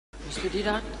Mr.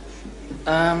 Deedat,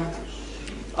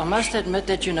 I must admit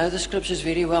that you know the scriptures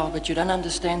very well, but you don't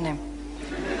understand them.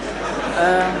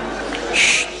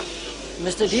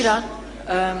 Mr. Deedat,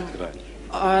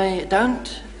 I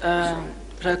don't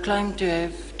proclaim to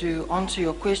have to answer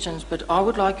your questions, but I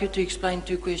would like you to explain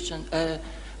two questions.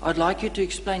 I'd like you to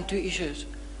explain two issues,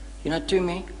 to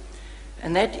me.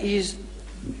 And that is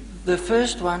the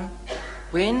first one,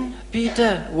 when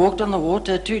Peter walked on the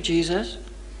water to Jesus,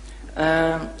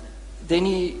 then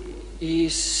he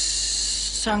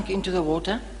sunk into the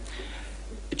water.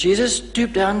 Jesus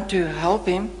stooped down to help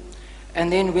him,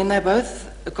 and then when they both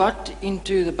got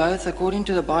into the boat, according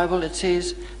to the Bible, it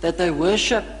says that they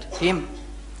worshipped him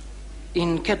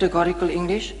in categorical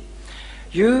English.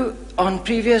 You, on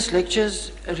previous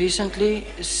lectures recently,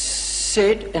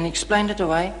 said and explained it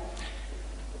away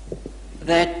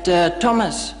that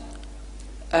Thomas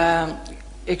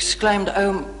exclaimed,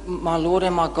 "Oh, my Lord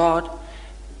and my God,"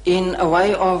 in a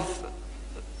way of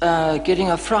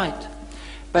getting a fright.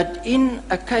 But in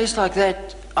a case like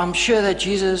that, I'm sure that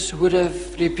Jesus would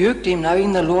have rebuked him,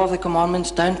 knowing the law of the commandments,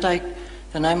 don't take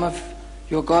the name of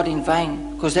your God in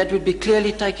vain, because that would be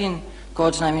clearly taking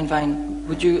God's name in vain.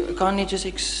 Would you kindly just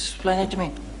explain it to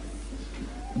me?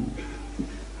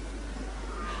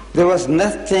 There was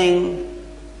nothing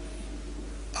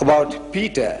about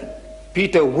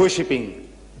Peter worshipping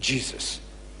Jesus.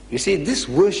 You see, this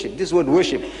worship, this word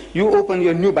worship, you open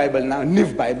your new Bible now,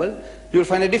 NIV Bible, you'll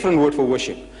find a different word for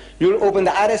worship. You'll open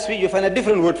the RSV, you'll find a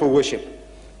different word for worship.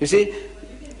 You see?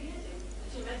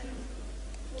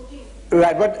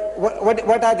 Right, but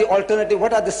what are the alternative,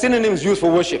 what are the synonyms used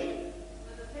for worship?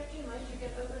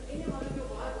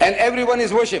 And everyone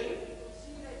is worship.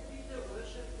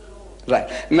 Right.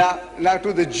 Now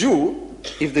to the Jew,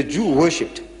 if the Jew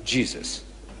worshipped Jesus,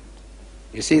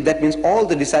 you see, that means all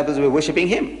the disciples were worshipping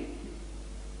him.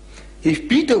 If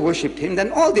Peter worshipped him,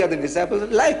 then all the other disciples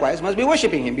likewise must be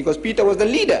worshipping him, because Peter was the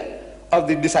leader of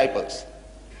the disciples.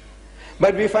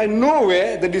 But we find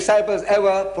nowhere the disciples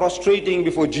ever prostrating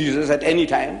before Jesus at any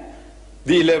time.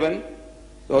 The 11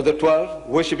 or the 12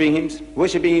 worshipping him.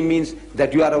 Worshipping him means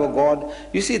that you are our God.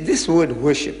 You see, this word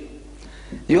worship,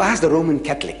 you ask the Roman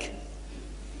Catholic.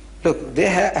 Look, they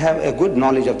have a good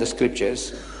knowledge of the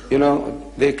scriptures.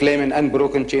 They claim an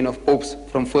unbroken chain of popes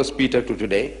from 1 Peter to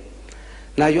today.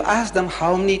 Now you ask them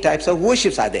how many types of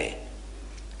worships are there,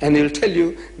 and they'll tell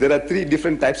you there are 3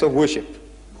 different types of worship.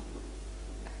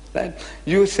 Right?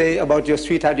 You say about your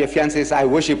sweetheart, your fiancée, I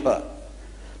worship her.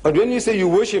 But when you say you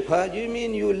worship her, you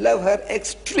mean you love her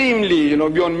extremely,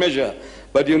 beyond measure,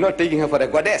 but you're not taking her for a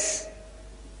goddess.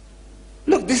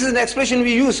 Look, this is an expression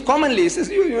we use commonly. It says,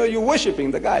 you're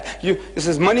worshipping the guy. It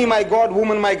says, money my God,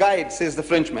 woman my guide, says the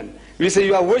Frenchman. We say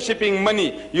you are worshipping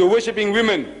money, you're worshipping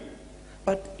women.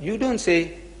 But you don't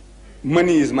say,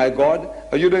 money is my God,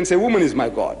 or you don't say, woman is my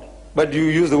God. But you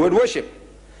use the word worship.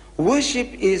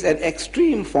 Worship is an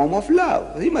extreme form of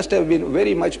love. He must have been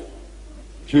very much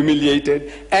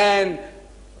humiliated, and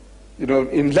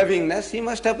in lovingness, he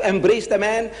must have embraced the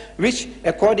man, which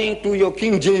according to your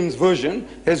King James Version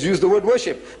has used the word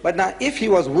worship. But now if he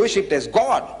was worshipped as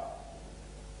God,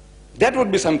 that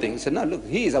would be something. He said, no, look,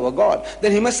 he is our God.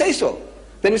 Then he must say so.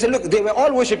 Then we say, look, they were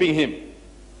all worshipping him.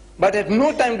 But at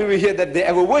no time do we hear that they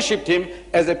ever worshipped him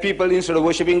as a people instead of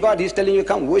worshipping God. He's telling you,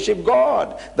 come worship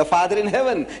God, the Father in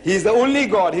heaven. He's the only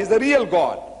God. He's the real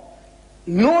God.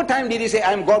 No time did he say,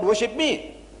 I am God, worship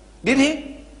me. Did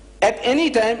he? At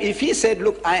any time, if he said,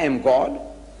 look, I am God.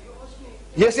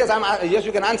 Yes,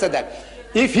 you can answer that.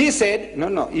 If he said,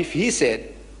 if he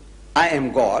said, I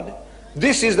am God,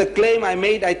 this is the claim I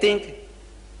made, I think.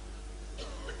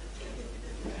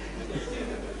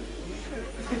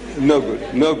 No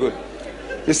good.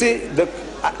 You see,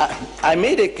 I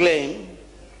made a claim,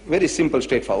 very simple,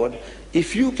 straightforward.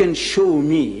 If you can show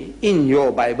me in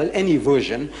your Bible any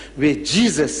version where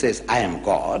Jesus says, I am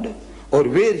God, or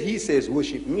where he says,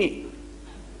 worship me.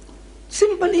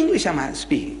 Simple English I'm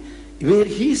speaking. Where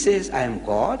he says, I am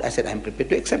God, I said, I'm prepared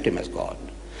to accept him as God.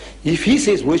 If he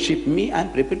says, worship me,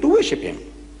 I'm prepared to worship him.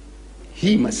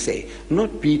 He must say,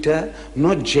 not Peter,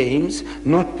 not James,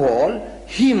 not Paul.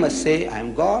 He must say, I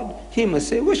am God. He must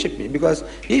say, worship me. Because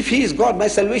if he is God, my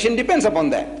salvation depends upon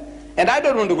that. And I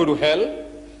don't want to go to hell.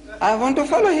 I want to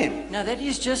follow him. Now that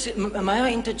is just, may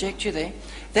I interject you there?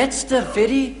 That's the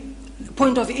very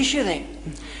point of issue there.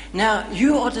 Now,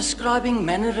 you are describing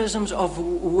mannerisms of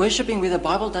worshipping where the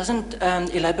Bible doesn't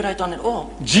elaborate on it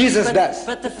all. Jesus does.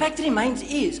 But the fact remains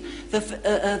is,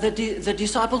 the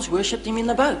disciples worshipped him in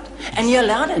the boat. And he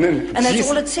allowed it. And that's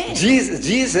all it says.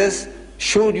 Jesus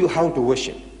showed you how to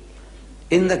worship.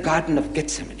 In the Garden of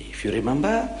Gethsemane, If you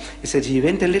remember, he said he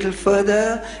went a little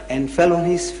further and fell on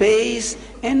his face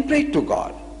and prayed to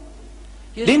God.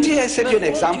 Yes, Didn't he? I set you an with all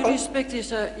example. due respect,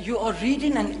 you are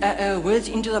reading words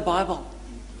into the Bible.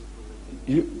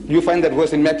 You find that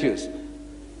verse in Matthews.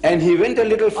 And he went a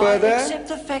little further. Except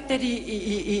the fact that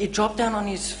he dropped down on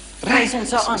his face Right. and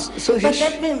so on. So but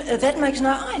that makes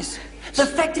no eyes. The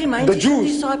fact remains The his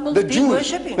Jews, disciples the did Jews.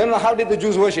 worship him. No, how did the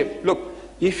Jews worship? Look,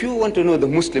 if you want to know the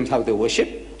Muslims how they worship,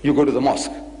 you go to the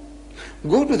mosque.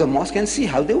 Go to the mosque and see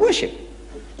how they worship.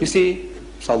 You see,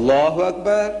 Allahu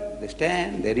Akbar, they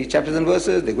stand, they read chapters and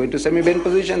verses, they go into semi-bend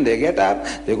position, they get up,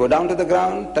 they go down to the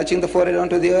ground, touching the forehead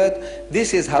onto the earth.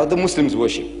 This is how the Muslims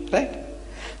worship, right?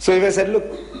 So if I said, look,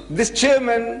 this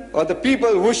chairman or the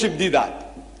people worship Deedat,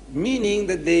 meaning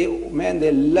that they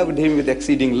loved him with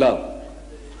exceeding love.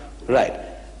 Right.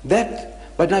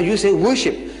 But now you say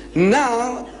worship.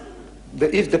 Now,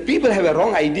 if the people have a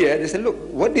wrong idea, they say, look,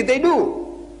 what did they do?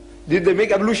 Did they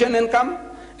make ablution and come?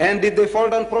 And did they fall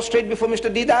down prostrate before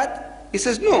Mr. Deedat? He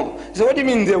says, no. He said, what do you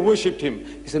mean they worshipped him?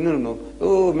 He said, no.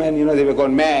 Oh man, they were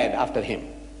gone mad after him.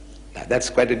 Now, that's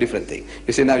quite a different thing.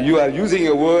 You see, now you are using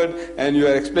a word and you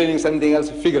are explaining something else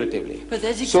figuratively. But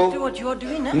that's exactly what you are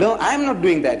doing now. No, I'm not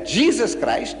doing that. Jesus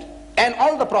Christ and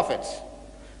all the prophets,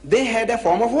 they had a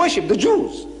form of worship, the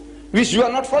Jews, which you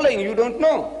are not following, you don't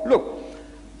know. Look,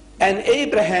 and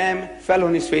Abraham fell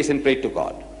on his face and prayed to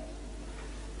God.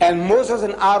 And Moses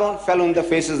and Aaron fell on their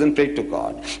faces and prayed to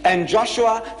God. And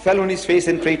Joshua fell on his face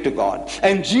and prayed to God.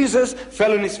 And Jesus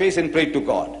fell on his face and prayed to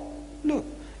God. Look,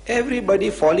 everybody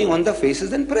falling on their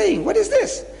faces and praying. What is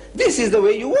this? This is the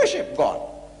way you worship God.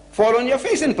 Fall on your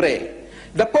face and pray.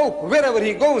 The Pope, wherever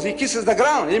he goes, he kisses the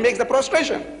ground. He makes the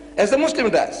prostration, as the Muslim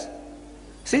does.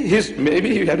 See,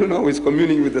 maybe, I don't know, he's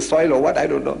communing with the soil or what, I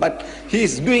don't know. But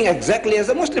he's doing exactly as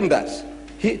the Muslim does.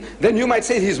 Then you might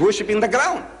say he's worshipping the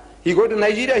ground. He goes to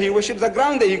Nigeria, he worships the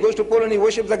ground there. He goes to Poland, he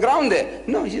worships the ground there.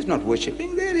 No, he's not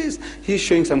worshipping. He's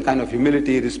showing some kind of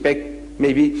humility, respect,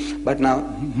 maybe. But now,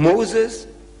 Moses,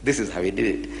 this is how he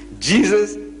did it.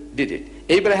 Jesus did it.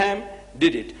 Abraham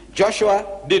did it. Joshua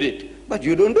did it. But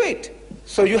you don't do it.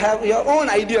 So you have your own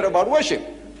idea about worship.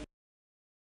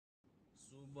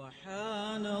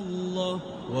 Subhanallah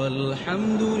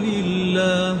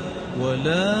walhamdulillah wa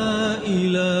la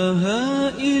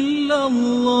ilaha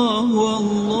illallah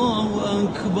wallahu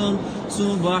akbar.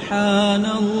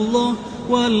 Subhanallah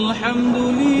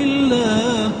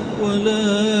walhamdulillah wa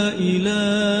la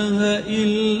ilaha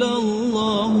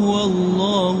illallah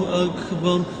wallahu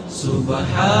akbar.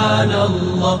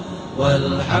 Subhanallah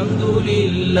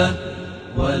walhamdulillah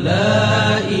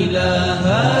ولا إله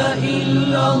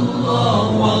إلا الله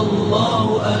والله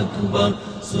أكبر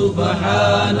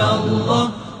سبحان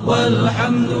الله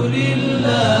والحمد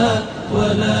لله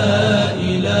ولا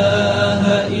إله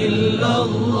إلا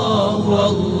الله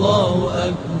والله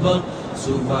أكبر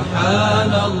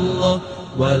سبحان الله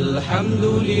والحمد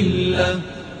لله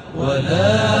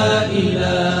ولا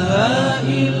إله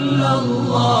إلا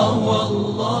الله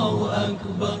والله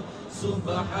أكبر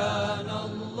سبحان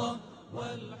الله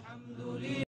والحمد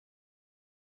لله